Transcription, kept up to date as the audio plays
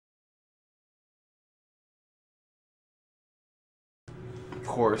Of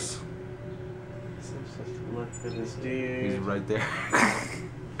course. So just look for this dude. He's right there.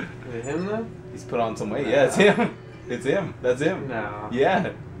 Is it him though? He's put on some weight. Yeah, it's him. It's him. That's him. No.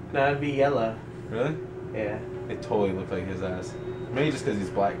 Yeah. No, it'd be yellow. Really? Yeah. It totally looked like his ass. Maybe just because he's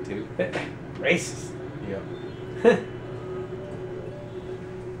black too. Racist. Yep.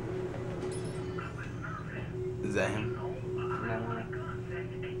 Is that him? No.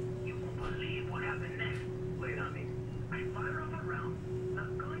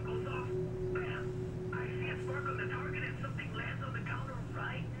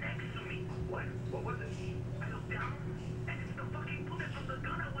 What was it? I looked down, and it's the fucking bullet from the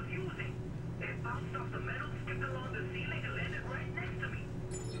gun I was using. It bounced off the metal, skipped along the ceiling, and landed right next to me.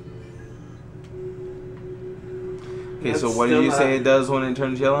 Okay, so what did you say it does when it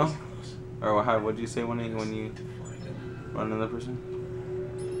turns yellow? Or how? What did you say when you run another person?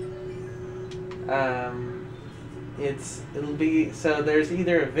 It'll be so there's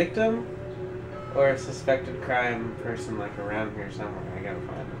either a victim or a suspected crime person like around here somewhere. I gotta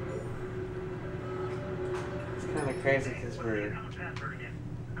find him. It's kind of crazy because we're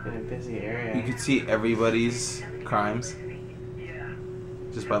in a busy area. You could see everybody's crimes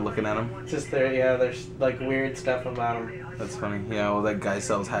just by looking at them. Just there, yeah. There's like weird stuff about him. That's funny. Yeah, well, that guy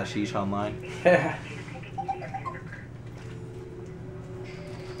sells hashish online.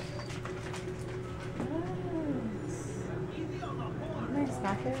 Nice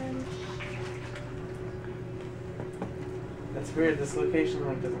bathroom. That's weird. This location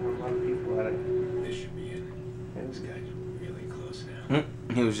like doesn't have a lot of people at it. This should be it. This guy's really close now.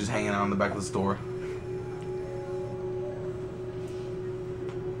 He was just hanging out in the back of the store.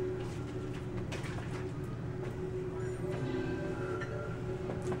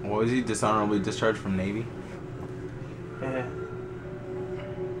 What was he? Dishonorably discharged from Navy? Yeah.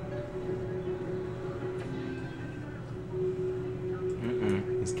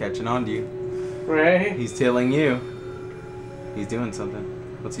 He's catching on to you. Right? He's tailing you. He's doing something.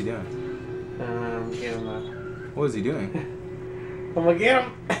 What's he doing? Get him up. What is he doing? I'm gonna get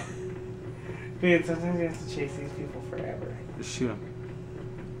him! Dude, sometimes you have to chase these people forever. Just shoot him.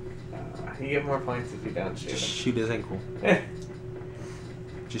 You get more points if you don't shoot Just him. shoot his ankle.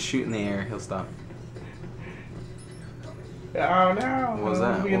 Just shoot in the air. He'll stop. Oh no! What was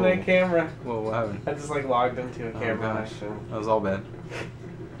that? Be in Whoa. that camera. Whoa, what happened? I just like logged into a camera. Oh gosh. So. That was all bad.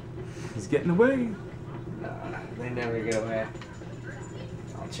 He's getting away. They never get away.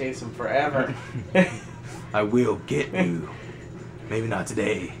 I'll chase them forever. I will get you. Maybe not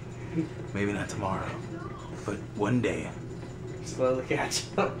today. Maybe not tomorrow. But one day, Slowly catch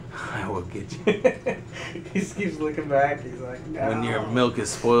him. I will get you. He just keeps looking back. He's like, no. When your milk is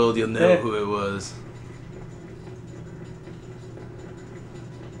spoiled, you'll know who it was.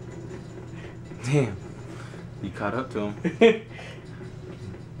 Damn. You caught up to him.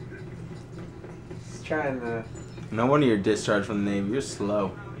 He's trying to. No wonder you're discharged from the Navy. You're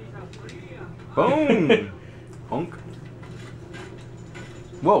slow. Boom! Honk.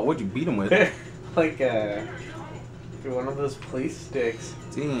 Whoa, what'd you beat him with? Like, one of those police sticks.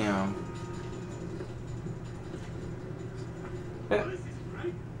 Damn.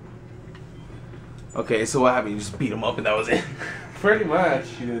 Okay, so what happened? You just beat him up and that was it? Pretty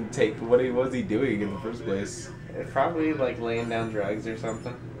much. You didn't take... What was he doing in the first place? Probably like laying down drugs or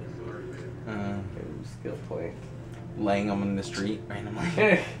something. Skill point. Laying them in the street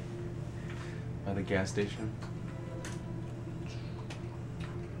randomly. By the gas station.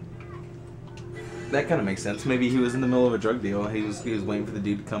 That kind of makes sense. Maybe he was in the middle of a drug deal. He was waiting for the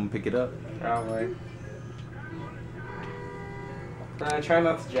dude to come pick it up. Probably. I try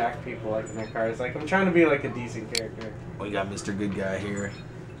not to jack people like in their cars. Like I'm trying to be like a decent character. We got Mr. Good Guy here.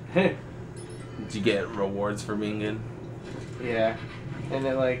 Did you get rewards for being good? Yeah, and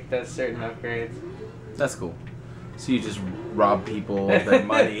it like does certain upgrades. That's cool. So you just rob people of their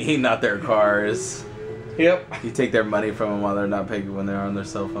money, not their cars. Yep. You take their money from them while they're not paying when they're on their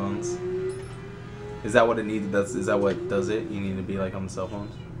cell phones. Is that what it needs? Is that what does it? You need to be like on the cell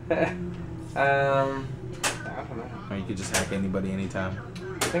phones. I don't know. Or you could just hack anybody anytime.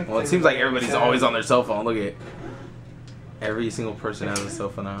 I think Well, it seems like everybody's always on their cell phone. Look at every single person has a cell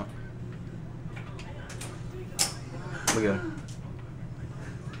phone out. Look at him.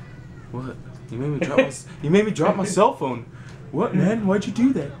 What? You made me drop my. You made me drop my cell phone. What, man? Why'd you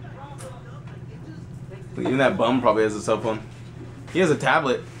do that? Look, even that bum probably has a cell phone. He has a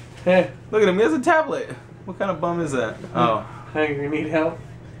tablet. Look at him. He has a tablet. What kind of bum is that? Oh. Hungry, need help?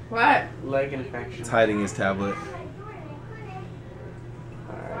 What? Leg infection. It's hiding his tablet.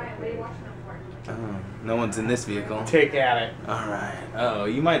 Alright. Oh, no one's in this vehicle. Take at it. Alright. Oh,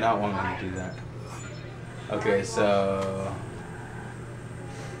 you might not want me to do that. Okay, so...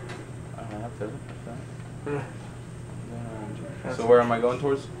 feel it. I feel it. So where am I going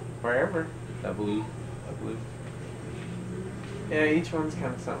towards? Wherever. That blue. Yeah, each one's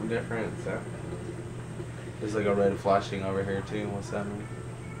kind of something different, so. There's like a red flashing over here too. What's that mean?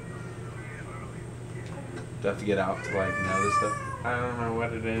 Do I have to get out to like know this stuff? I don't know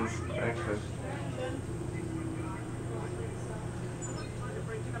what it is, actually.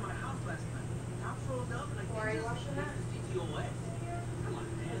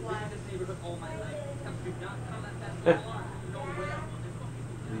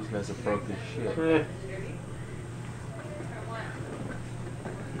 These guys are broke as shit.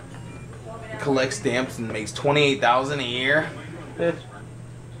 Collects stamps and makes $28,000 a year.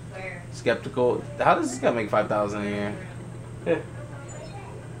 Skeptical. How does this guy make $5,000 a year?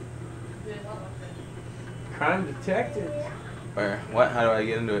 Crime detected. Where? What? How do I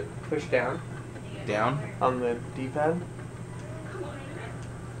get into it? Push down Down? on the D-pad.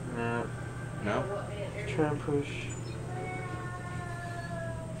 No. No? Try and push.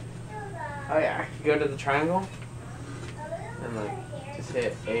 Oh yeah, I could go to the triangle and like just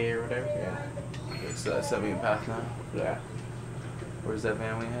hit A or whatever. Yeah. Okay, so that set me a path now. Yeah. Where's that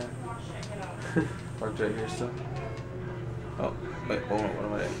van we had? Parked right here still. Oh, wait, hold on, what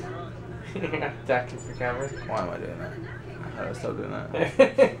am I doing? Attacking for camera. Why am I doing that? How do I stop doing that?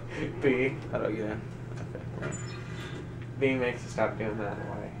 B. How do I get in? Okay, right. B makes you stop doing that.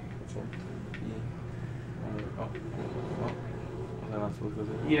 Why? It's in. Oh. Was I not supposed to do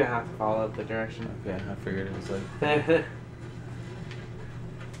that? You don't have to follow the direction. Okay, I figured it was like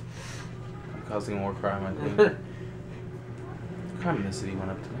I'm causing more crime, I think. Crime in the city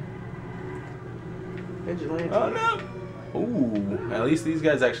went up today. Vigilante. Oh no! Ooh, at least these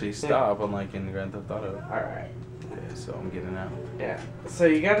guys actually stop, unlike in Grand Theft Auto. Alright. Okay, so I'm getting out. Yeah. So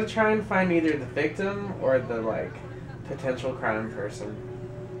you gotta try and find either the victim or the, like, potential crime person.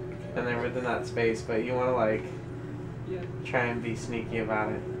 And they're within that space, but you wanna, like, try and be sneaky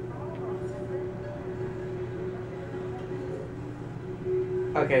about it.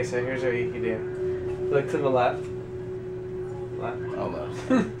 Okay, so here's what you can do. Look to the left. Left. Oh,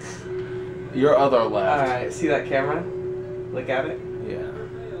 left. Your other left. Alright, see that camera? Look at it. Yeah.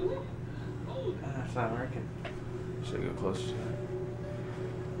 It's not working. Should I go closer to it?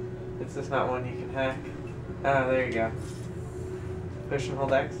 It's just not one you can hack. Ah, there you go. Push and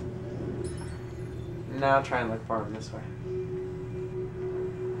hold X. Now try and look for him this way.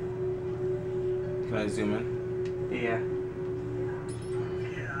 Can I zoom in? Yeah.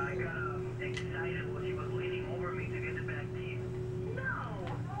 Yeah, I got excited when she was leaning over me to get it back to you. No!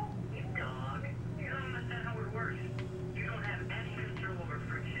 You dog. You don't understand how it works. You don't have any control over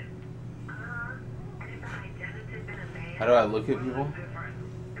friction. If I identity been a man, How do I look at people? different.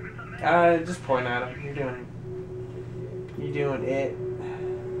 If it's a man, Just point at him. You're doing it.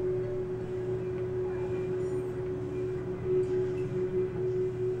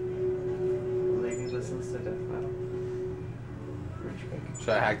 Lady listens to death metal. Should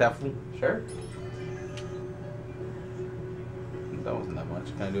I hack that fool? Sure. That wasn't that much.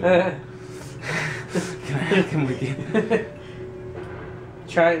 Can I do it? Can I hack him again?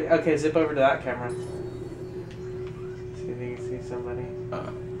 Try. Okay, zip over to that camera. See if you can see somebody.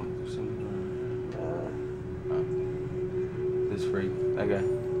 There's something. This freak. That guy.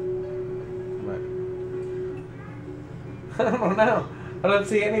 Come I don't know. I don't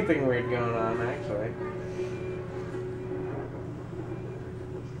see anything weird going on, actually.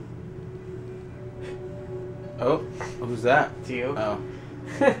 Oh, who's that? It's you. Oh.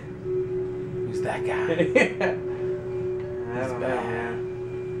 Who's that guy? I don't know,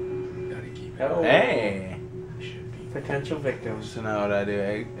 man. Gotta keep it. Oh. Hey! Should be. Potential victims. So now what I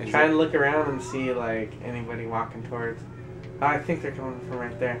do? Try and look around and see, like, anybody walking towards. Oh, I think they're coming from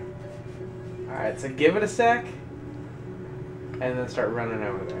right there. Alright, so give it a sec. And then start running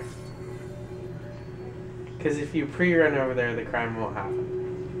over there. Because if you pre-run over there, the crime won't happen.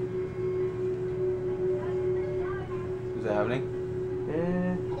 Is that happening?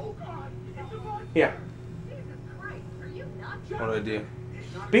 Yeah. What do I do?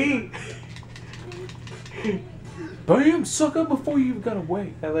 B! Bam! Sucker before you've got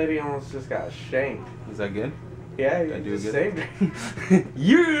away. That lady almost just got shanked. Is that good? Yeah, Did I you do just good? saved her.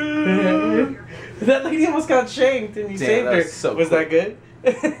 Yeah! That lady almost got shanked and you Damn, saved that her. was so was quick. that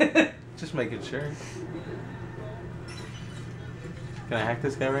good? Just making sure. Can I hack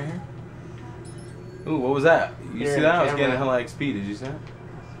this guy right here? Ooh, what was that? You You're see in that? I was camera. getting hella XP. Did you see that?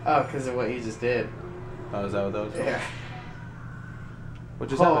 Oh, because of what you just did. Oh, is that what that was? Yeah. What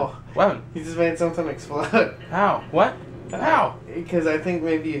just Oh. happened? What happened? You just made something explode. How? What? How? Because I think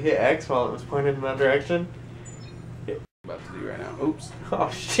maybe you hit X while it was pointed in that direction. About to do right now. Oops. Oh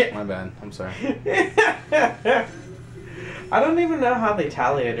shit. My bad. I'm sorry. I don't even know how they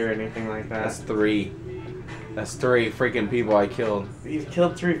tally it or anything like that. That's 3. That's 3 freaking people I killed. You've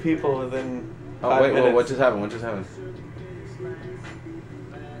killed 3 people within 5 Oh wait, minutes. whoa, what just happened? What just happened?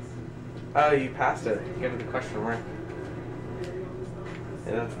 Oh, you passed it. You go to the question mark.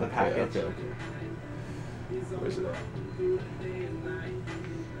 And that's the package. Okay. Where's it at?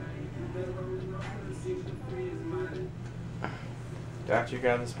 After you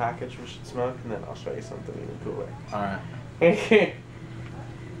grab this package, we should smoke, and then I'll show you something even cooler. Alright. Okay,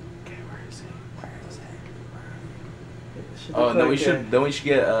 Where is it? oh, Oh, then we should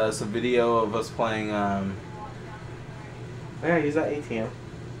get some video of us playing Yeah, use that ATM.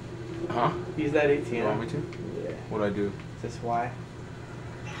 Huh? Use that ATM. You want me to? Yeah. What do I do? Is this why?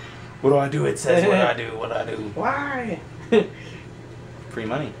 What do I do? It says what I do. What I do. Why? Free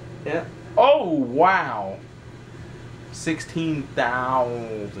money. Yeah. Oh wow.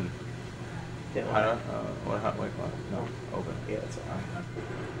 16,000. Yeah. How do what? Wait, what? No. Open. Yeah, that's alright.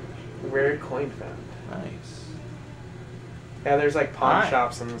 Rare coin found. Nice. Yeah, there's like pawn Alright.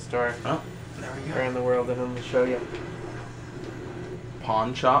 shops in the store Oh, there we around the world, and I'm gonna show you.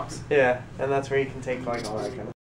 Pawn shops. Yeah, and that's where you can take like all that kind of